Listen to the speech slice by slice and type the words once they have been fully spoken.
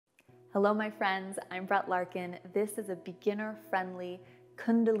Hello, my friends. I'm Brett Larkin. This is a beginner-friendly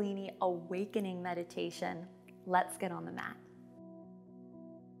Kundalini awakening meditation. Let's get on the mat.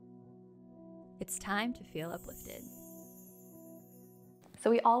 It's time to feel uplifted. So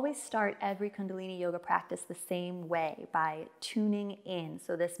we always start every Kundalini yoga practice the same way, by tuning in.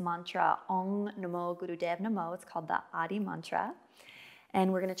 So this mantra, Om Namo Gurudev Namo, it's called the Adi mantra.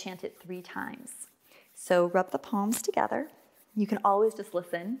 And we're going to chant it 3 times. So rub the palms together. You can always just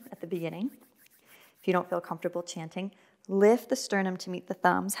listen at the beginning. If you don't feel comfortable chanting, lift the sternum to meet the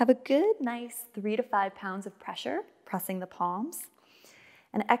thumbs. Have a good, nice 3 to 5 pounds of pressure, pressing the palms.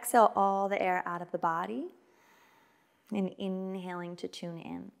 And exhale all the air out of the body. And inhaling to tune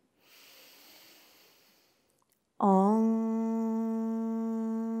in. Om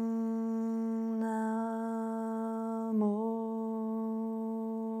Namo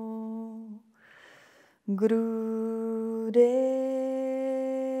Gurudev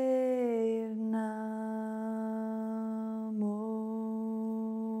Namo.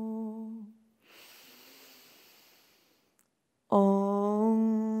 Om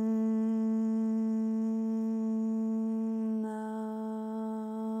Namo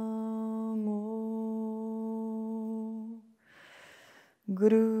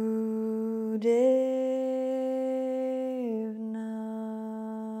Gurudev Namo.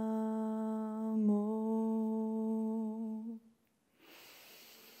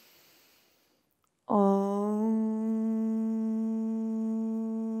 Om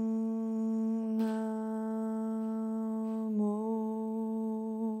Namo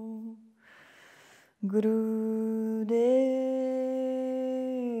Gurudev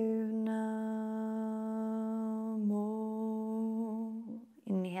Namo.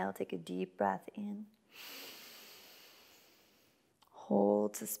 Inhale, take a deep breath in.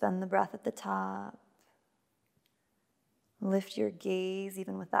 Hold, suspend the breath at the top. Lift your gaze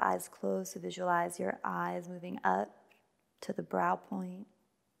even with the eyes closed, so visualize your eyes moving up to the brow point.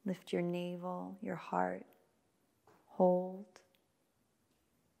 Lift your navel, your heart. Hold.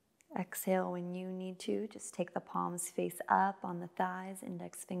 Exhale when you need to. Just take the palms face up on the thighs,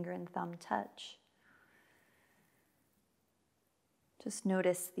 index finger and thumb touch. Just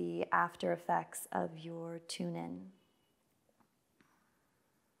notice the after effects of your tune-in.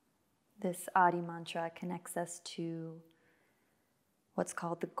 This Adi mantra connects us to what's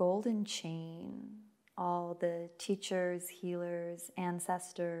called the golden chain. All the teachers, healers,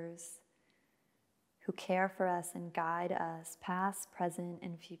 ancestors who care for us and guide us, past, present,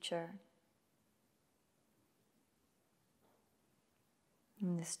 and future.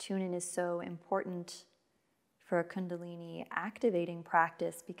 And this tune-in is so important for a Kundalini activating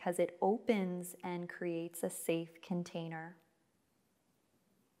practice because it opens and creates a safe container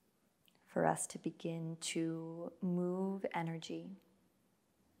for us to begin to move energy.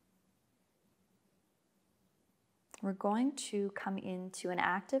 We're going to come into an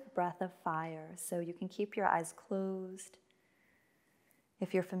active breath of fire, so you can keep your eyes closed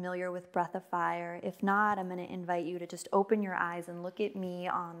if you're familiar with breath of fire. If not, I'm going to invite you to just open your eyes and look at me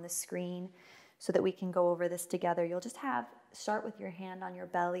on the screen so that we can go over this together. You'll just start with your hand on your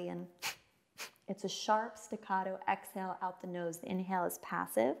belly, and it's a sharp staccato exhale out the nose. The inhale is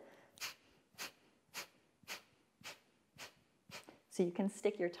passive. So you can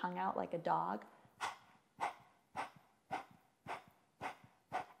stick your tongue out like a dog.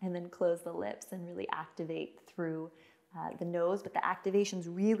 And then close the lips and really activate through the nose, but the activation's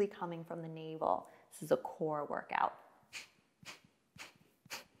really coming from the navel. This is a core workout.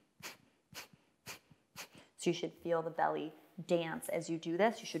 So you should feel the belly dance as you do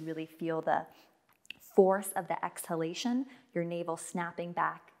this. You should really feel the force of the exhalation, your navel snapping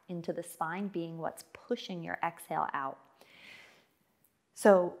back into the spine being what's pushing your exhale out.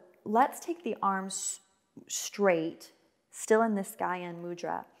 So let's take the arms straight, still in this Gyan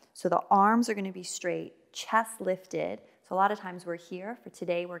mudra. So the arms are going to be straight, chest lifted. So a lot of times we're here. For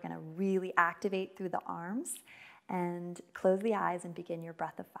today, we're going to really activate through the arms. And close the eyes and begin your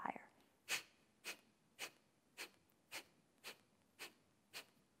breath of fire.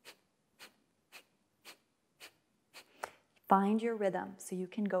 Find your rhythm, so you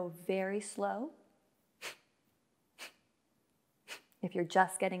can go very slow. If you're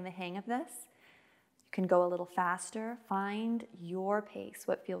just getting the hang of this, you can go a little faster. Find your pace,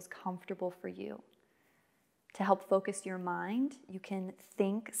 what feels comfortable for you. To help focus your mind, you can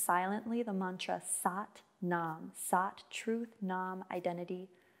think silently the mantra Sat Nam. Sat, truth, Nam, identity.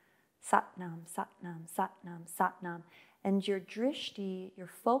 Sat Nam, Sat Nam, Sat Nam, Sat Nam. And your drishti, your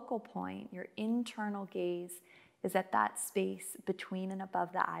focal point, your internal gaze, is at that space between and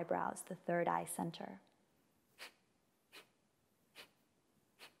above the eyebrows, the third eye center.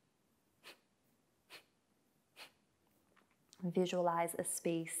 Visualize a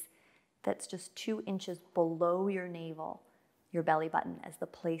space that's just 2 inches below your navel, your belly button, as the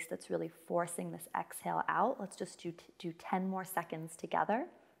place that's really forcing this exhale out. Let's just do 10 more seconds together.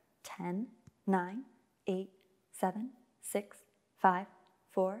 10, 9, 8, 7, 6, 5,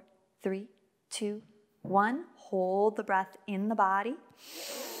 4, 3, 2, 1. Hold the breath in the body.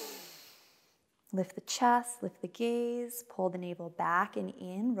 Lift the chest, lift the gaze, pull the navel back and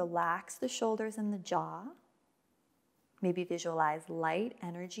in, relax the shoulders and the jaw. Maybe visualize light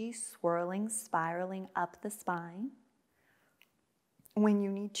energy swirling, spiraling up the spine. When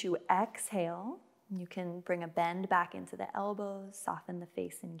you need to exhale, you can bring a bend back into the elbows, soften the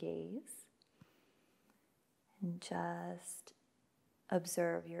face and gaze. And just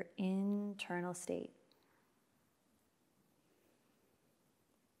observe your internal state.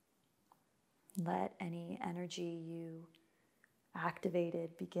 Let any energy you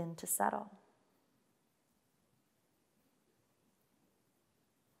activated begin to settle.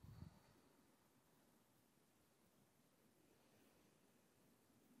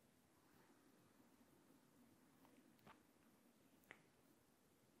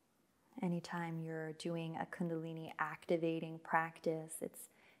 Anytime you're doing a Kundalini activating practice, it's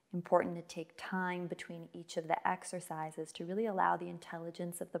important to take time between each of the exercises to really allow the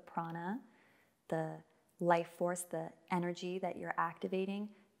intelligence of the prana, the life force, the energy that you're activating,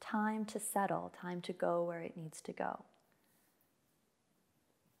 time to settle, time to go where it needs to go.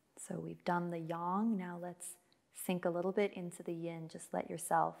 So we've done the yang, now let's sink a little bit into the yin. Just let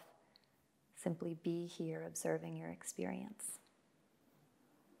yourself simply be here, observing your experience.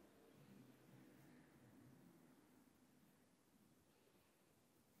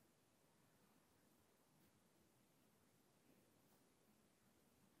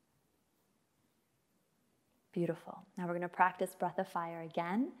 Beautiful. Now we're going to practice breath of fire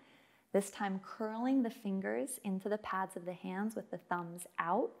again. This time curling the fingers into the pads of the hands with the thumbs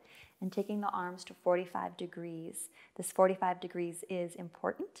out and taking the arms to 45 degrees. This 45 degrees is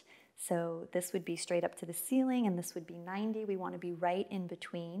important. So this would be straight up to the ceiling and this would be 90. We want to be right in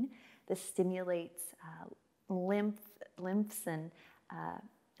between. This stimulates lymphs and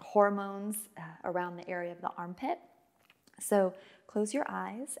hormones around the area of the armpit. So close your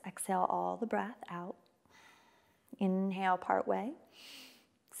eyes, exhale all the breath out. Inhale part way.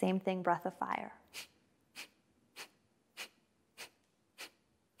 Same thing, breath of fire.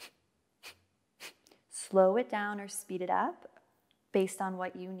 Slow it down or speed it up based on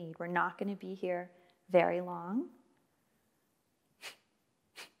what you need. We're not going to be here very long.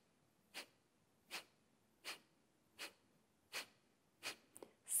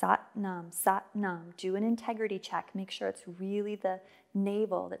 Sat nam. Do an integrity check. Make sure it's really the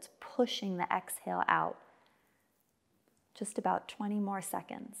navel that's pushing the exhale out. Just about 20 more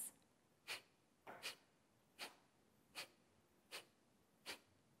seconds.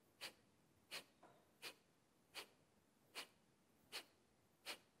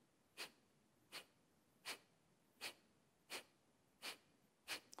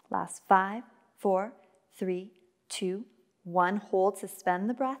 Last 5, 4, 3, 2, 1. Hold, suspend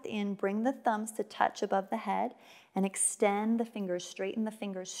the breath in, bring the thumbs to touch above the head, and extend the fingers, straighten the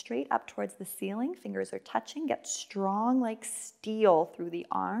fingers straight up towards the ceiling. Fingers are touching, get strong like steel through the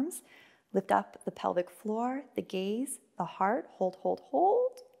arms. Lift up the pelvic floor, the gaze, the heart. Hold, hold,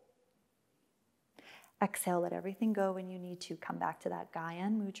 hold. Exhale, let everything go when you need to. Come back to that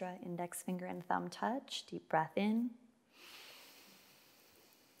Gyan mudra, index finger and thumb touch. Deep breath in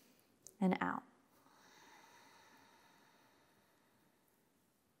and out.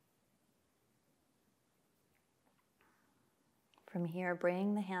 From here,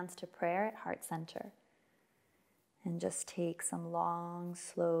 bring the hands to prayer at heart center. And just take some long,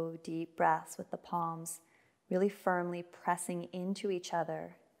 slow, deep breaths with the palms really firmly pressing into each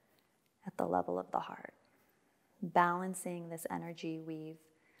other at the level of the heart. Balancing this energy we've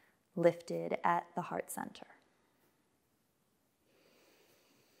lifted at the heart center.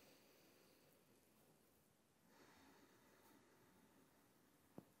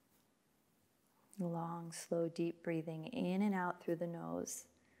 Long, slow, deep breathing in and out through the nose.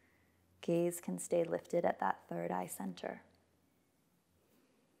 Gaze can stay lifted at that third eye center.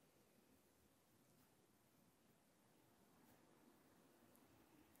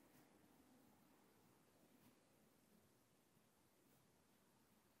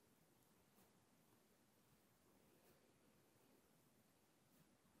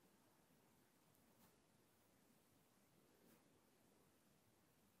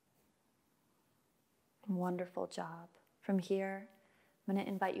 Wonderful job. From here, I'm going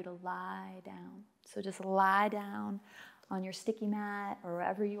to invite you to lie down. So just lie down, on your sticky mat or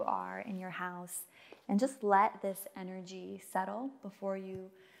wherever you are in your house, and just let this energy settle before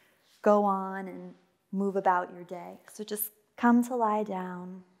you go on and move about your day. So just come to lie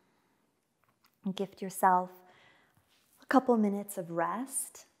down and gift yourself a couple minutes of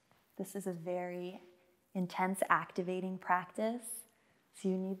rest. This is a very intense activating practice, so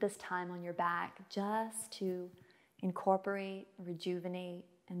you need this time on your back just to incorporate, rejuvenate,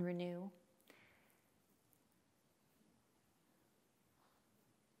 and renew.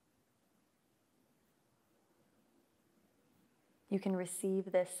 You can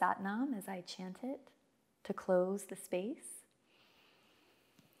receive this Satnam as I chant it to close the space.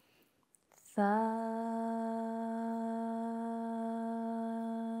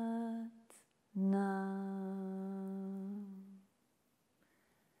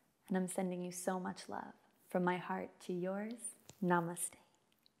 And I'm sending you so much love from my heart to yours. Namaste.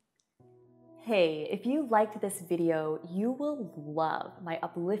 Hey, if you liked this video, you will love my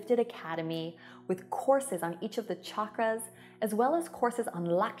Uplifted Academy with courses on each of the chakras, as well as courses on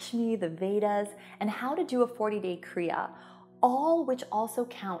Lakshmi, the Vedas, and how to do a 40-day Kriya, all which also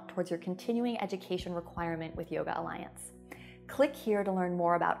count towards your continuing education requirement with Yoga Alliance. Click here to learn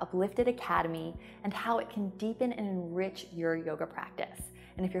more about Uplifted Academy and how it can deepen and enrich your yoga practice.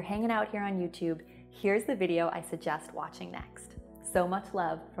 And if you're hanging out here on YouTube, here's the video I suggest watching next. So much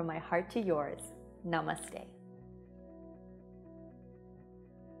love from my heart to yours. Namaste.